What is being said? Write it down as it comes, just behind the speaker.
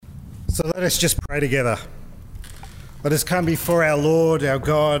So let us just pray together. Let us come before our Lord, our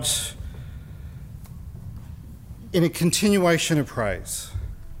God, in a continuation of praise,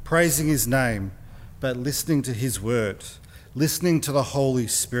 praising his name, but listening to his word, listening to the Holy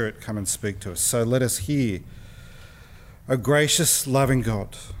Spirit come and speak to us. So let us hear. O gracious, loving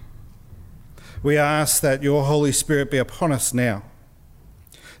God, we ask that your Holy Spirit be upon us now,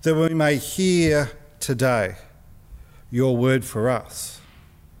 that we may hear today your word for us,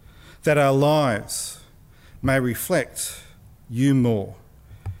 that our lives may reflect you more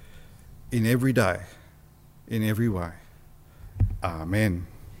in every day, in every way. Amen.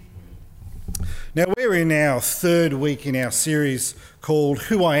 Now we're in our third week in our series called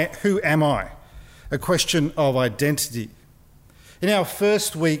Who Am I? A question of identity. In our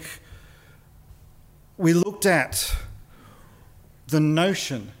first week, we looked at the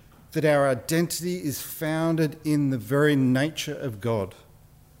notion that our identity is founded in the very nature of God,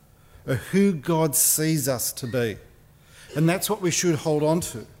 of who God sees us to be. And that's what we should hold on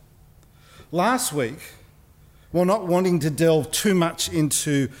to. Last week, while not wanting to delve too much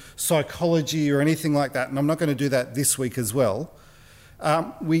into psychology or anything like that, and I'm not going to do that this week as well,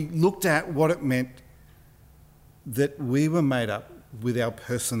 we looked at what it meant that we were made up with our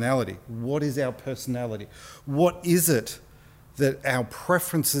personality. What is our personality? What is it that our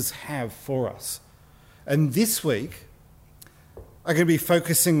preferences have for us? And this week, I'm going to be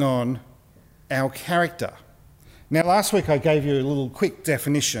focusing on our character. Now, last week I gave you a little quick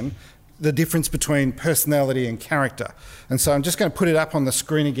definition, the difference between personality and character. And so I'm just going to put it up on the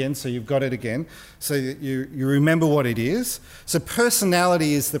screen again so you've got it again, so that you remember what it is. So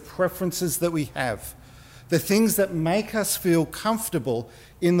personality is the preferences that we have, the things that make us feel comfortable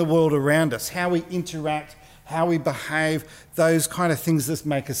in the world around us, how we interact, how we behave, those kind of things that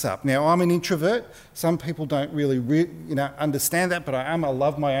make us up. Now, I'm an introvert. Some people don't really understand that, but I am. I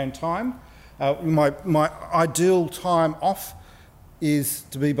love my own time. My ideal time off is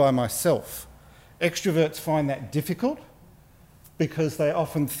to be by myself. Extroverts find that difficult because they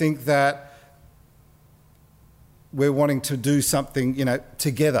often think that we're wanting to do something,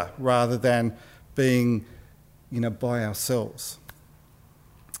 together rather than being, by ourselves.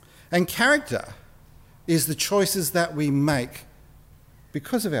 And character is the choices that we make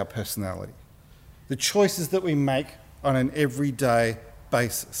because of our personality, the choices that we make on an everyday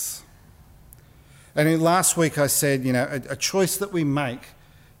basis. And in last week I said, a choice that we make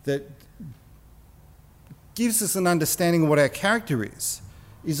that gives us an understanding of what our character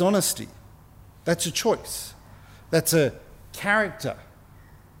is honesty. That's a choice. That's a character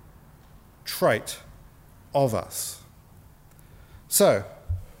trait of us. So,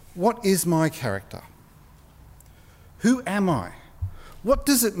 what is my character? Who am I? What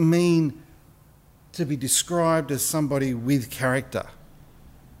does it mean to be described as somebody with character?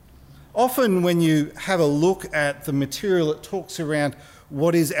 Often when you have a look at the material that talks around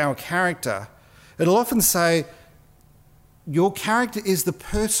what is our character, it'll often say your character is the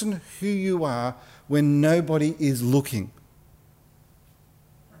person who you are when nobody is looking.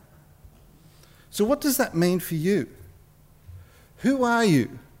 So what does that mean for you? Who are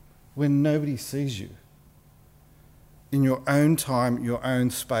you when nobody sees you? In your own time, your own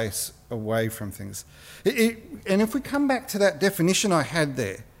space, away from things. And if we come back to that definition I had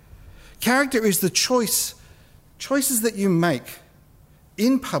there, character is the choices that you make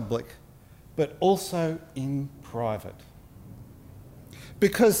in public, but also in private.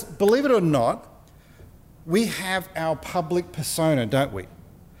 Because, believe it or not, we have our public persona, don't we?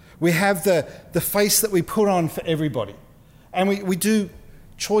 We have the face that we put on for everybody. And we do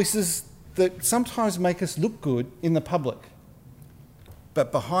choices that sometimes make us look good in the public.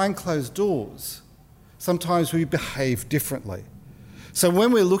 But behind closed doors, sometimes we behave differently. So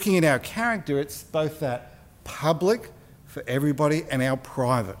when we're looking at our character, it's both that public for everybody and our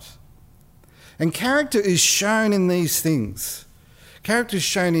private. And character is shown in these things. Character is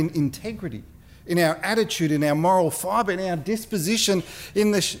shown in integrity, in our attitude, in our moral fibre, in our disposition,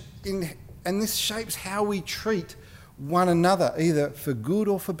 and this shapes how we treat one another, either for good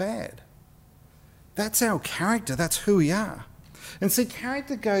or for bad. That's our character, that's who we are. And see,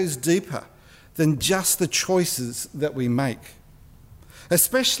 character goes deeper than just the choices that we make,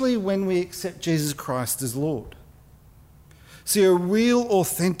 especially when we accept Jesus Christ as Lord. See, a real,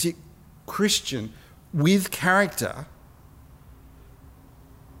 authentic Christian with character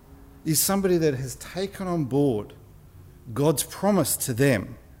is somebody that has taken on board God's promise to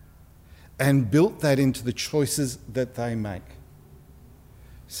them and built that into the choices that they make.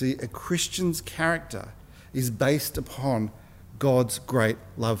 See, a Christian's character is based upon God's great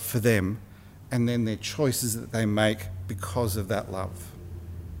love for them and then their choices that they make because of that love.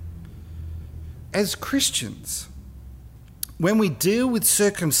 as Christians, when we deal with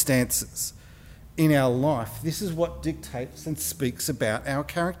circumstances in our life, this is what dictates and speaks about our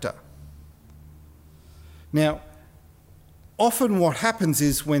character. Now, often what happens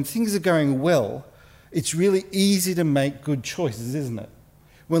is when things are going well, it's really easy to make good choices, isn't it?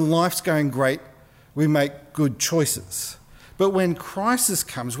 When life's going great, we make good choices. But when crisis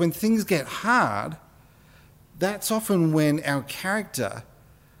comes, when things get hard, that's often when our character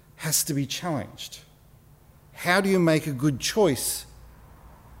has to be challenged. How do you make a good choice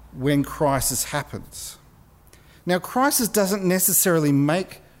when crisis happens? Now, crisis doesn't necessarily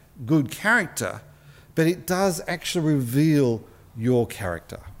make good character, but it does actually reveal your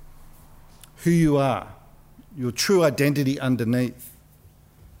character, who you are, your true identity underneath.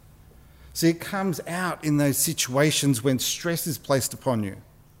 See, it comes out in those situations when stress is placed upon you.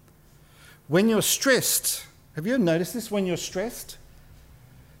 When you're stressed, have you ever noticed this when you're stressed?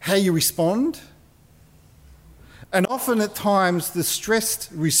 How you respond? And often at times the stressed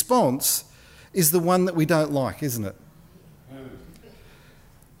response is the one that we don't like, isn't it?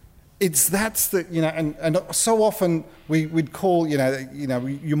 And so often we'd call,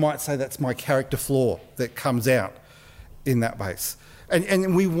 you might say that's my character flaw that comes out in that base.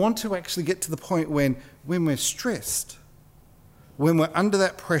 And we want to actually get to the point when we're stressed, when we're under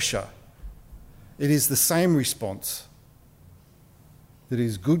that pressure, it is the same response that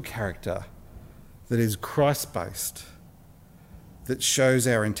is good character, that is Christ-based, that shows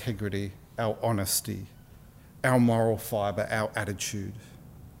our integrity, our honesty, our moral fibre, our attitude,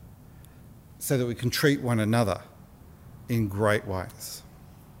 so that we can treat one another in great ways.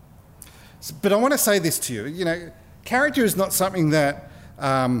 But I want to say this to you, character is not something that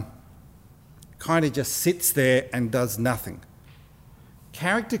kind of just sits there and does nothing.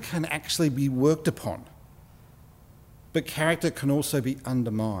 Character can actually be worked upon, but character can also be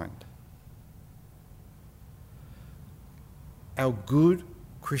undermined. Our good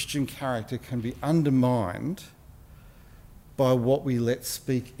Christian character can be undermined by what we let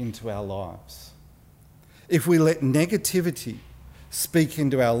speak into our lives. If we let negativity speak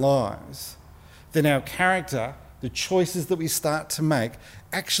into our lives, then our character, the choices that we start to make,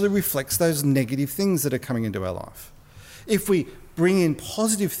 actually reflects those negative things that are coming into our life. If we bring in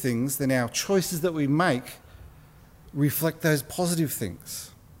positive things, then our choices that we make reflect those positive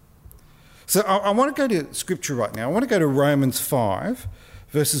things. So I want to go to Scripture right now. I want to go to Romans 5,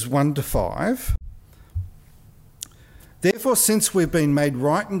 verses 1 to 5. Therefore, since we've been made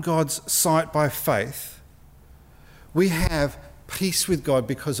right in God's sight by faith, we have peace with God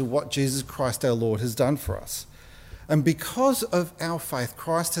because of what Jesus Christ our Lord has done for us. And because of our faith,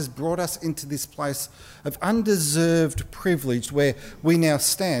 Christ has brought us into this place of undeserved privilege where we now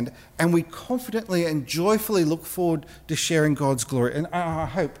stand, and we confidently and joyfully look forward to sharing God's glory. And I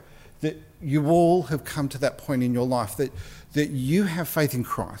hope that you all have come to that point in your life, that you have faith in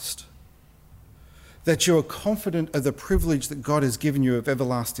Christ, that you are confident of the privilege that God has given you of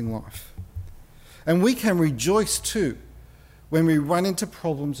everlasting life. And we can rejoice too when we run into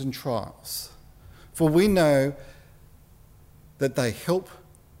problems and trials, for we know that they help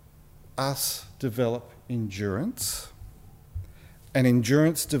us develop endurance, and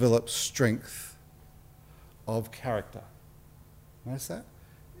endurance develops strength of character. Notice that?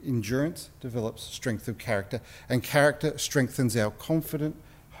 Endurance develops strength of character, and character strengthens our confident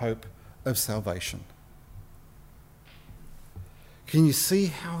hope of salvation. Can you see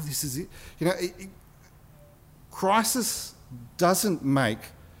how this is it? Crisis doesn't make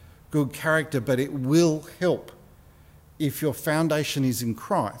good character, but it will help, if your foundation is in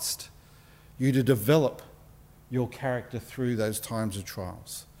Christ, you to develop your character through those times of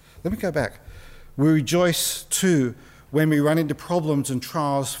trials. Let me go back. We rejoice too when we run into problems and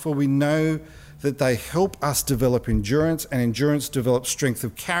trials, for we know that they help us develop endurance, and endurance develops strength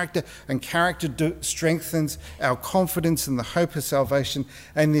of character, and character strengthens our confidence in the hope of salvation.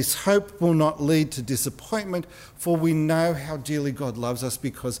 And this hope will not lead to disappointment, for we know how dearly God loves us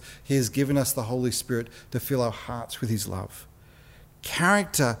because he has given us the Holy Spirit to fill our hearts with his love.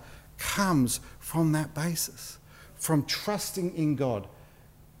 Character comes from that basis, from trusting in God.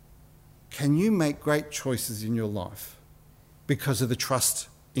 Can you make great choices in your life because of the trust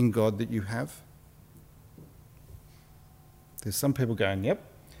in God that you have? There's some people going, yep,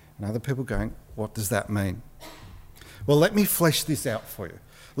 and other people going, what does that mean? Well, let me flesh this out for you.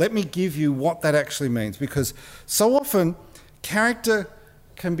 Let me give you what that actually means, because so often character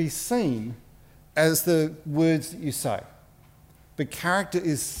can be seen as the words that you say, but character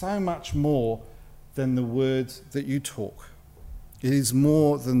is so much more than the words that you talk. It is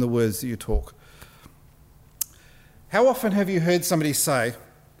more than the words that you talk. How often have you heard somebody say,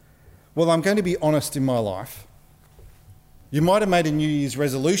 well, I'm going to be honest in my life. You might have made a New Year's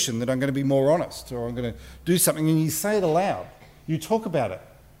resolution that I'm going to be more honest, or I'm going to do something, and you say it aloud. You talk about it.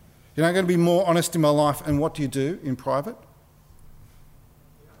 You know, I'm going to be more honest in my life, and what do you do in private?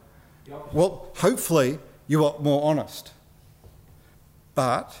 Well, hopefully you are more honest.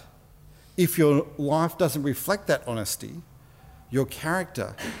 But if your life doesn't reflect that honesty, your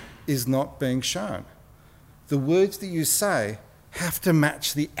character is not being shown. The words that you say have to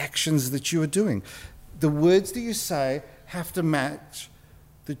match the actions that you are doing. The words that you say have to match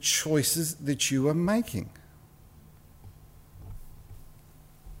the choices that you are making.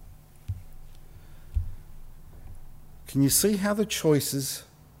 Can you see how the choices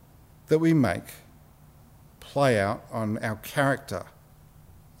that we make play out on our character,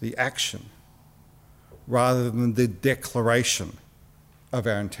 the action, rather than the declaration of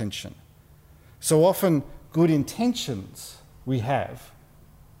our intention? So often, good intentions we have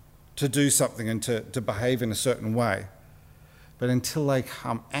to do something and to behave in a certain way, but until they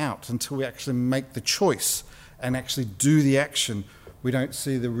come out, until we actually make the choice and actually do the action, we don't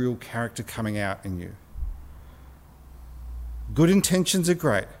see the real character coming out in you. Good intentions are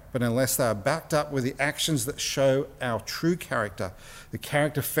great, but unless they are backed up with the actions that show our true character, the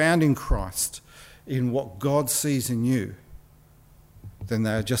character found in Christ, in what God sees in you, then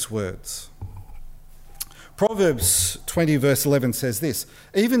they are just words. Proverbs 20 verse 11 says this,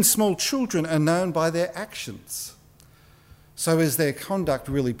 "Even small children are known by their actions. So is their conduct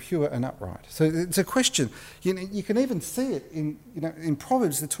really pure and upright?" So it's a question. You can even see it in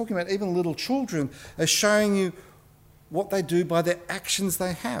Proverbs. They're talking about even little children as showing you what they do by their actions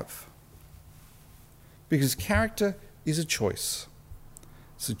they have. Because character is a choice.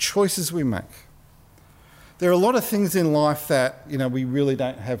 It's the choices we make. There are a lot of things in life that we really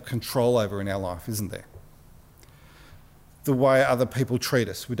don't have control over in our life, isn't there? The way other people treat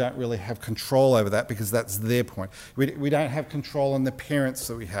us, we don't really have control over that because that's their point. We don't have control on the parents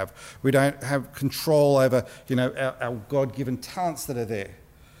that we have. We don't have control over our God-given talents that are there.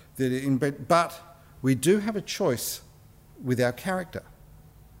 But we do have a choice with our character.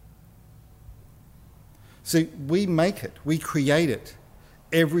 See, we make it, we create it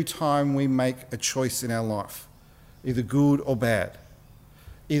every time we make a choice in our life, either good or bad,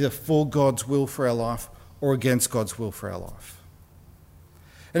 either for God's will for our life or against God's will for our life.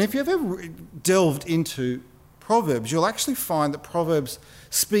 And if you've ever delved into Proverbs, you'll actually find that Proverbs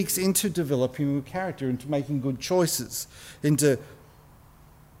speaks into developing good character, into making good choices, into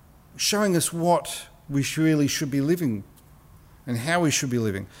showing us what we really should be living and how we should be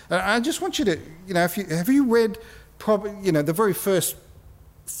living. And I just want you to, have you read the very first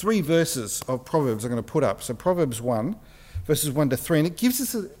 3 verses of Proverbs I'm going to put up. So Proverbs 1, verses 1 to 3, and it gives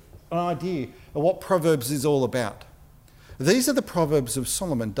us an idea of what Proverbs is all about. These are the Proverbs of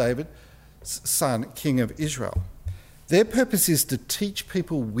Solomon, David's son, king of Israel. Their purpose is to teach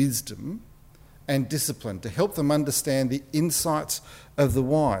people wisdom and discipline, to help them understand the insights of the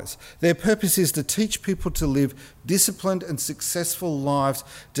wise. Their purpose is to teach people to live disciplined and successful lives,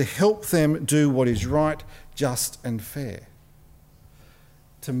 to help them do what is right, just and fair.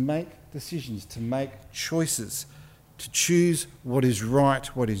 To make decisions, to make choices, to choose what is right,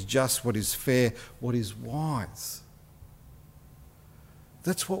 what is just, what is fair, what is wise.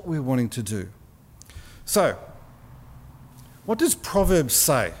 That's what we're wanting to do. So, what does Proverbs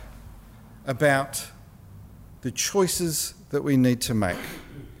say about the choices that we need to make,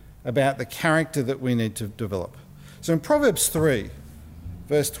 about the character that we need to develop? So in Proverbs 3,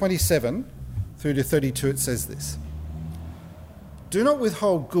 verse 27 through to 32, it says this: "Do not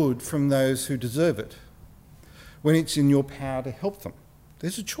withhold good from those who deserve it, when it's in your power to help them."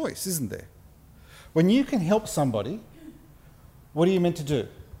 There's a choice, isn't there? When you can help somebody, what are you meant to do?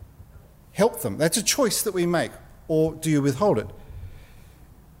 Help them. That's a choice that we make. Or do you withhold it?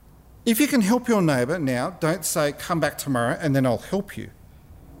 If you can help your neighbour now, don't say, "Come back tomorrow and then I'll help you."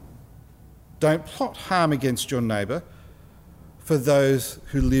 Don't plot harm against your neighbour, for those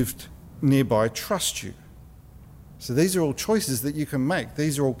who lived nearby trust you. So these are all choices that you can make.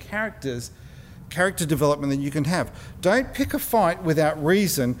 These are all character development that you can have. Don't pick a fight without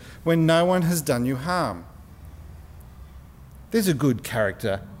reason when no one has done you harm. There's a good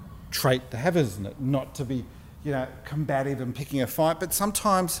character trait to have, isn't it? Not to be, combative and picking a fight, but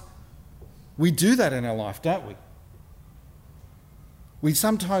sometimes we do that in our life, don't we? We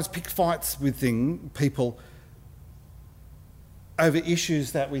sometimes pick fights with people over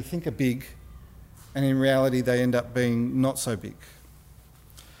issues that we think are big, and in reality they end up being not so big.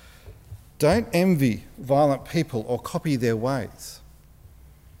 Don't envy violent people or copy their ways.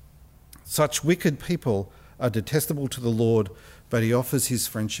 Such wicked people are detestable to the Lord, but he offers his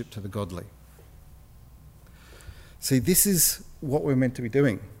friendship to the godly. See, this is what we're meant to be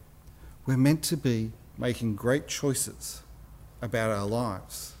doing. We're meant to be making great choices about our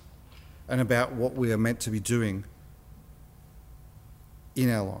lives and about what we are meant to be doing in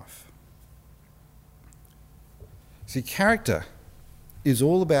our life. See, character is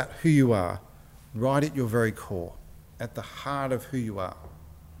all about who you are, right at your very core, at the heart of who you are.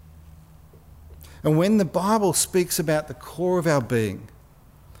 And when the Bible speaks about the core of our being,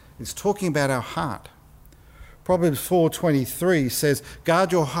 it's talking about our heart. Proverbs 4:23 says,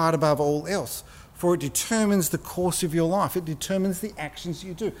 "Guard your heart above all else, for it determines the course of your life. It determines the actions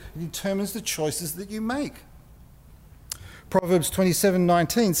you do. It determines the choices that you make." Proverbs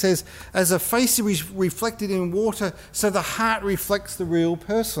 27:19 says, "As a face is reflected in water, so the heart reflects the real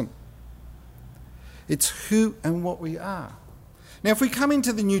person." It's who and what we are. Now, if we come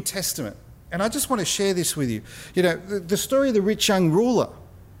into the New Testament, and I just want to share this with you, the story of the rich young ruler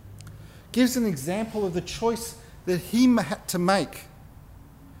gives an example of the choice that he had to make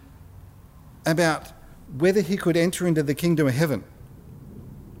about whether he could enter into the kingdom of heaven.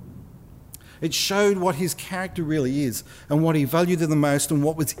 It showed what his character really is and what he valued the most and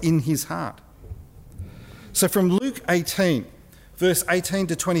what was in his heart. So from Luke 18, verse 18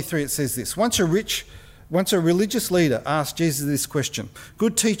 to 23, it says this: Once a religious leader asked Jesus this question,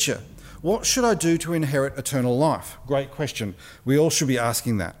 "Good teacher, what should I do to inherit eternal life?" Great question. We all should be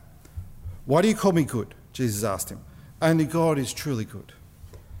asking that. "Why do you call me good?" Jesus asked him. "Only God is truly good.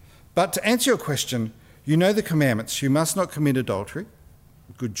 But to answer your question, you know the commandments. You must not commit adultery."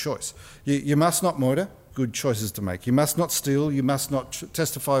 Good choice. You must not murder. Good choices to make. You must not steal. You must not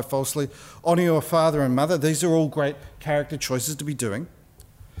testify falsely. Honour your father and mother. These are all great character choices to be doing.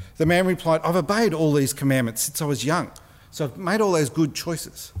 The man replied, "I've obeyed all these commandments since I was young, so I've made all those good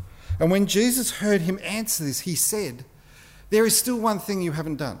choices." And when Jesus heard him answer this, he said, "There is still one thing you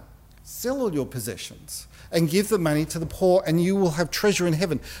haven't done. Sell all your possessions and give the money to the poor, and you will have treasure in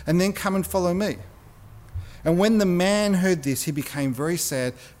heaven, and then come and follow me." And when the man heard this, he became very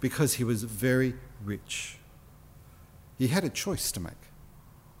sad because he was very rich. He had a choice to make.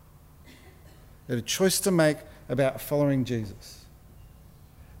 He had a choice to make about following Jesus.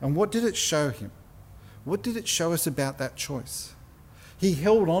 And what did it show him? What did it show us about that choice? He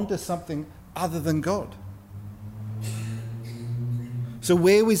held on to something other than God. So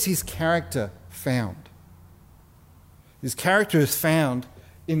where was his character found? His character is found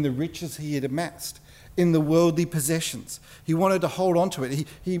in the riches he had amassed, in the worldly possessions. He wanted to hold on to it.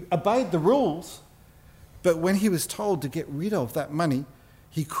 He obeyed the rules, but when he was told to get rid of that money,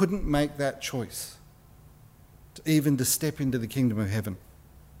 he couldn't make that choice, even to step into the kingdom of heaven.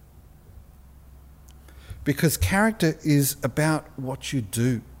 Because character is about what you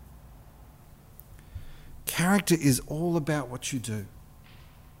do. Character is all about what you do.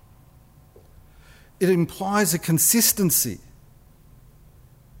 It implies a consistency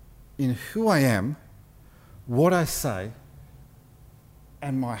in who I am, what I say,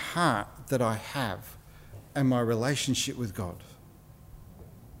 and my heart that I have, and my relationship with God.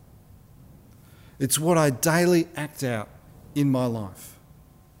 It's what I daily act out in my life.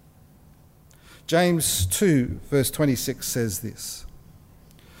 James 2, verse 26 says this: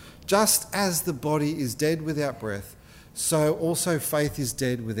 "Just as the body is dead without breath, so also faith is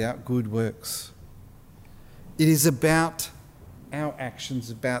dead without good works." It is about our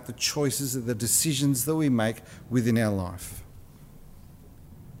actions, about the choices and the decisions that we make within our life.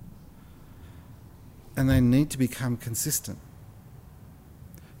 And they need to become consistent.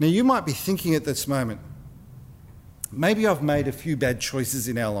 Now, you might be thinking at this moment, maybe I've made a few bad choices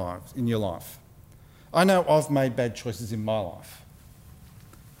in our lives, in your life. I know I've made bad choices in my life.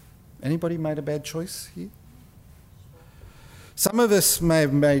 Anybody made a bad choice here? Some of us may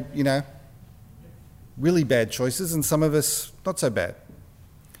have made, really bad choices, and some of us not so bad.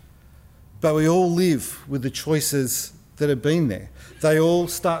 But we all live with the choices that have been there. They all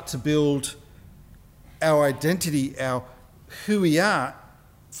start to build our identity, who we are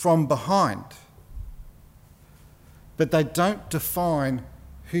from behind. But they don't define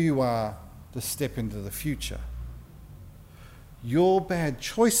who you are to step into the future. Your bad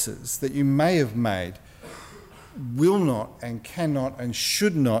choices that you may have made will not and cannot and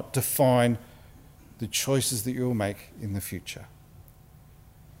should not define the choices that you'll make in the future.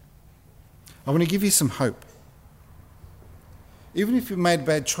 I want to give you some hope. Even if you've made a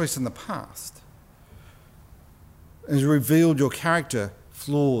bad choice in the past and has revealed your character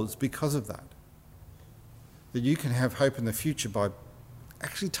flaws because of that, that you can have hope in the future by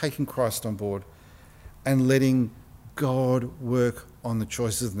actually taking Christ on board and letting God work on the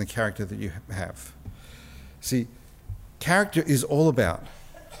choices and the character that you have. See, Character is all about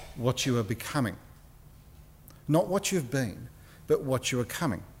what you are becoming. Not what you've been, but what you are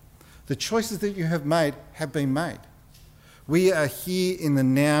coming. The choices that you have made have been made. We are here in the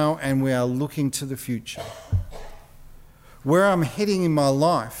now and we are looking to the future. Where I'm heading in my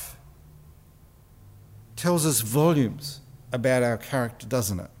life tells us volumes about our character,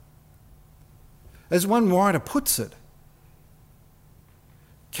 doesn't it? As one writer puts it,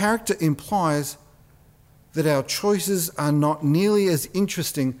 character implies that our choices are not nearly as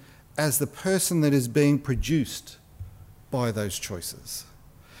interesting as the person that is being produced by those choices.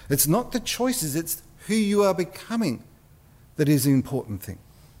 It's not the choices, it's who you are becoming that is the important thing.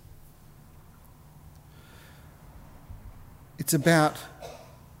 It's about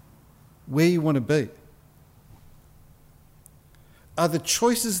where you want to be. Are the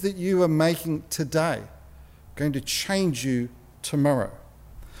choices that you are making today going to change you tomorrow?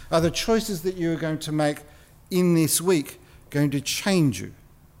 Are the choices that you are going to make in this week going to change you?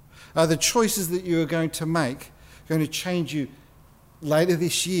 Are the choices that you are going to make going to change you later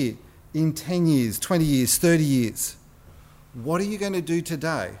this year, in 10 years, 20 years, 30 years? What are you going to do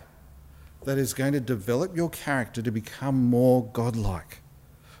today that is going to develop your character to become more godlike,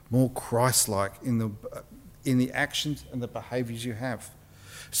 more Christ-like in the actions and the behaviours you have,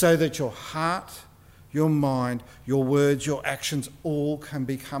 so that your heart, your mind, your words, your actions all can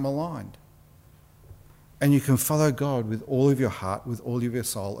become aligned? And you can follow God with all of your heart, with all of your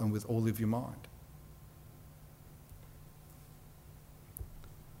soul, and with all of your mind.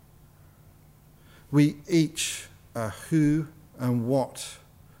 We each are who and what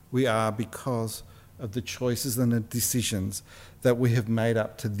we are because of the choices and the decisions that we have made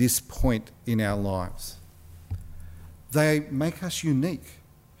up to this point in our lives. They make us unique.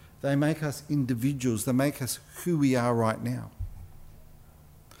 They make us individuals. They make us who we are right now.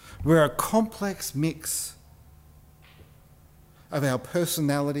 We're a complex mix of our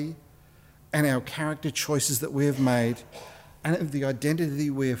personality and our character choices that we have made and of the identity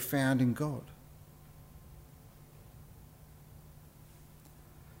we have found in God.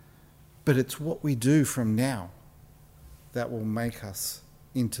 But it's what we do from now that will make us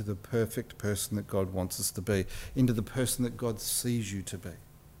into the perfect person that God wants us to be, into the person that God sees you to be.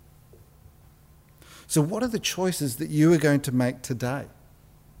 So what are the choices that you are going to make today?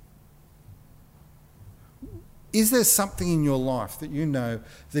 Is there something in your life that you know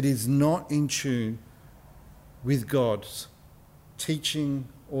that is not in tune with God's teaching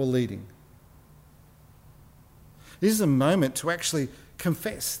or leading? This is a moment to actually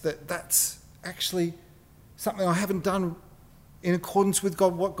confess that that's actually something I haven't done in accordance with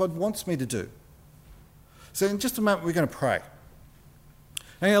God, what God wants me to do. So in just a moment, we're going to pray.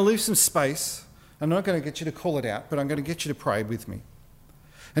 I'm going to leave some space. I'm not going to get you to call it out, but I'm going to get you to pray with me.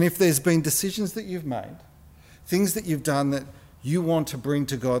 And if there's been decisions that you've made, things that you've done that you want to bring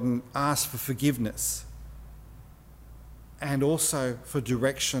to God and ask for forgiveness, and also for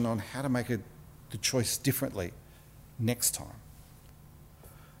direction on how to make the choice differently next time,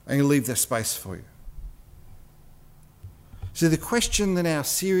 I'm going to leave that space for you. So the question that our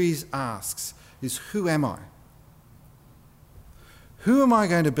series asks is, who am I? Who am I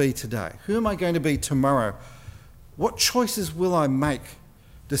going to be today? Who am I going to be tomorrow? What choices will I make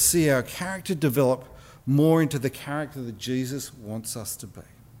to see our character develop more into the character that Jesus wants us to be?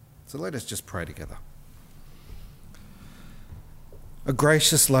 So let us just pray together. A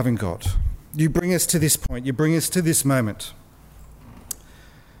gracious, loving God, you bring us to this point, you bring us to this moment.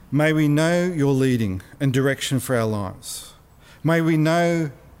 May we know your leading and direction for our lives. May we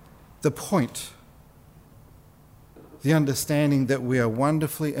know the point, the understanding that we are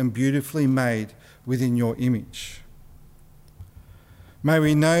wonderfully and beautifully made within your image. May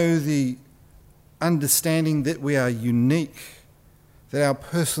we know the understanding that we are unique, that our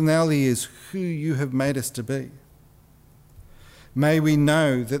personality is who you have made us to be. May we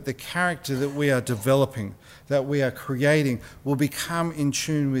know that the character that we are developing, that we are creating, will become in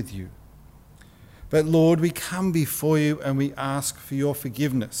tune with you. But Lord, we come before you and we ask for your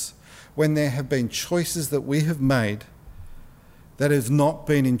forgiveness when there have been choices that we have made that have not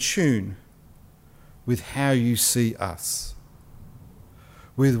been in tune with how you see us,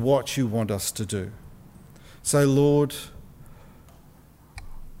 with what you want us to do. So Lord,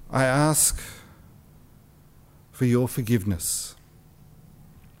 I ask for your forgiveness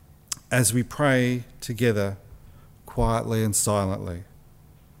as we pray together quietly and silently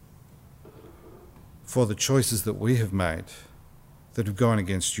for the choices that we have made that have gone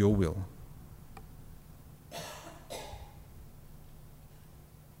against your will.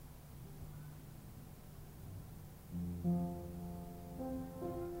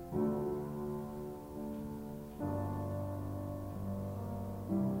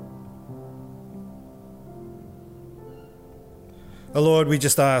 Oh Lord, we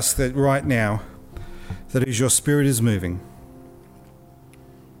just ask that right now, that as your Spirit is moving,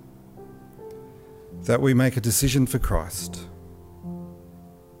 that we make a decision for Christ.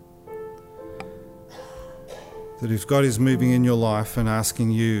 That if God is moving in your life and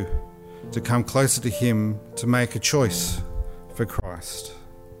asking you to come closer to Him, to make a choice for Christ,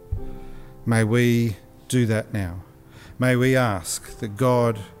 may we do that now. May we ask that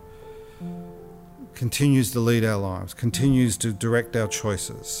God continues to lead our lives, continues to direct our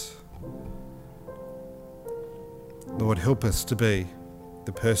choices. Lord, help us to be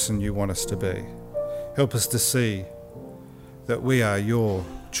the person you want us to be. Help us to see that we are your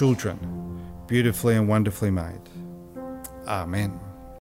children, beautifully and wonderfully made. Amen.